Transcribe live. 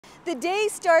The day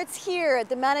starts here at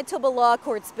the Manitoba Law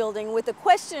Courts building with a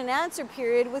question and answer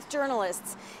period with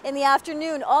journalists. In the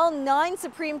afternoon, all 9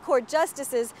 Supreme Court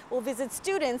justices will visit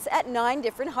students at 9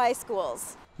 different high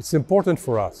schools. It's important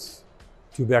for us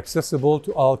to be accessible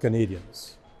to all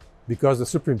Canadians because the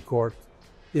Supreme Court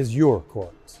is your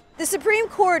court. The Supreme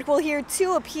Court will hear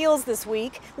 2 appeals this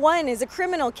week. One is a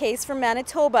criminal case from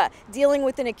Manitoba, dealing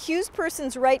with an accused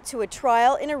person's right to a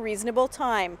trial in a reasonable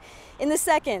time. In the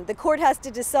second, the court has to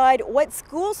decide what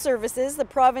school services the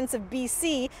province of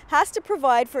BC has to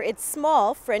provide for its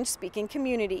small French-speaking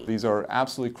community. These are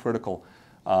absolutely critical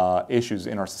issues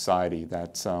in our society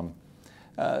that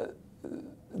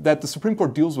the Supreme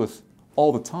Court deals with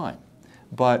all the time.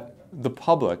 But the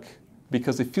public,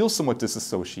 because they feel somewhat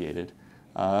disassociated,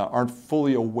 aren't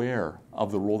fully aware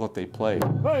of the role that they play.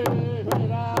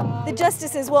 The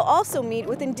justices will also meet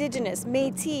with Indigenous,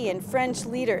 Métis and French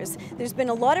leaders. There's been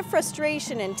a lot of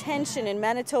frustration and tension in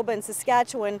Manitoba and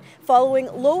Saskatchewan following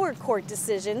lower court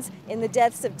decisions in the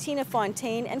deaths of Tina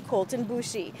Fontaine and Colton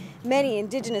Boushie. Many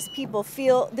Indigenous people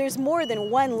feel there's more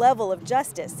than one level of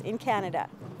justice in Canada.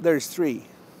 There's 3.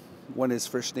 One is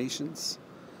First Nations,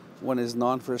 one is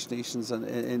non-First Nations,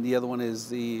 and the other one is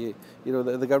the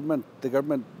government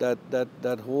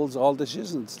that holds all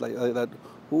decisions, like that.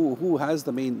 Who has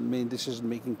the main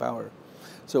decision-making power?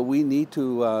 So we need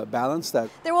to balance that.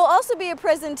 There will also be a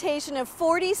presentation of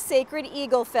 40 sacred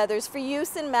eagle feathers for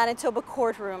use in Manitoba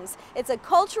courtrooms. It's a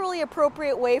culturally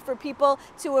appropriate way for people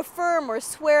to affirm or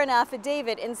swear an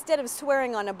affidavit instead of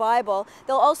swearing on a Bible.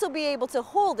 They'll also be able to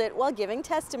hold it while giving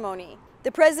testimony.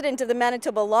 The president of the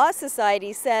Manitoba Law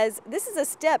Society says this is a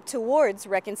step towards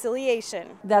reconciliation.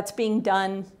 That's being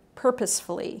done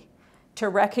purposefully to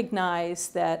recognize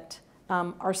that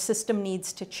our system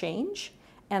needs to change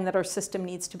and that our system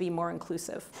needs to be more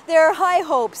inclusive. There are high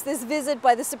hopes this visit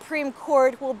by the Supreme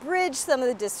Court will bridge some of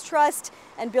the distrust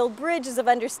and build bridges of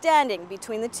understanding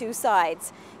between the 2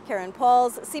 sides. Karen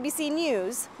Pauls, CBC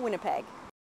News, Winnipeg.